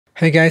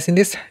Hey guys, in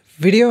this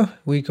video,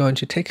 we're going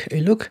to take a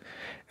look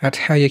at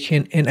how you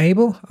can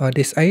enable or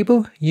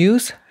disable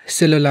use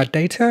cellular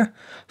data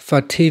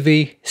for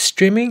TV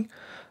streaming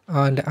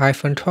on the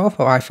iPhone 12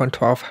 or iPhone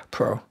 12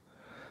 Pro.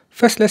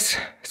 First, let's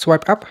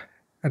swipe up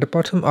at the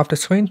bottom of the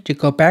screen to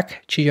go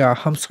back to your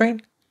home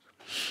screen.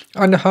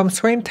 On the home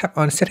screen, tap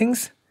on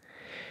Settings,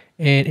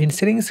 and in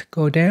Settings,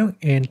 go down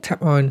and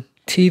tap on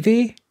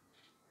TV.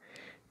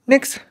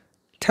 Next,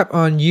 tap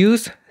on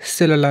Use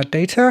Cellular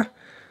Data.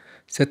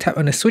 So tap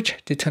on the switch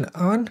to turn it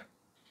on,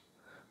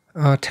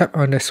 or tap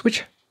on the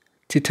switch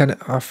to turn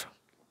it off.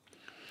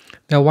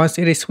 Now once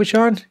it is switched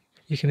on,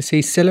 you can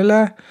see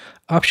cellular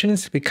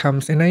options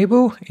becomes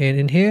enabled, and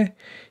in here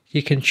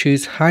you can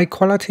choose high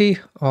quality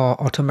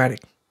or automatic.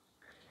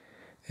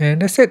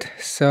 And that's it.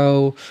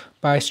 So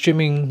by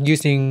streaming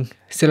using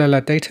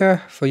cellular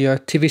data for your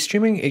TV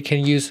streaming, it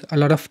can use a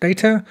lot of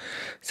data.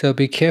 So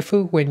be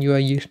careful when you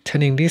are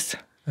turning this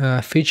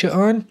feature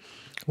on.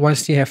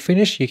 Once you have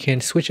finished, you can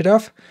switch it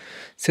off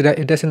so that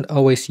it doesn't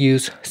always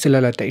use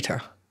cellular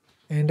data.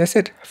 And that's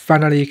it.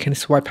 Finally, you can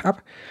swipe up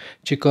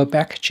to go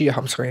back to your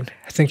home screen.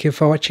 Thank you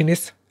for watching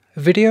this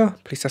video.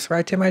 Please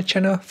subscribe to my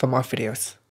channel for more videos.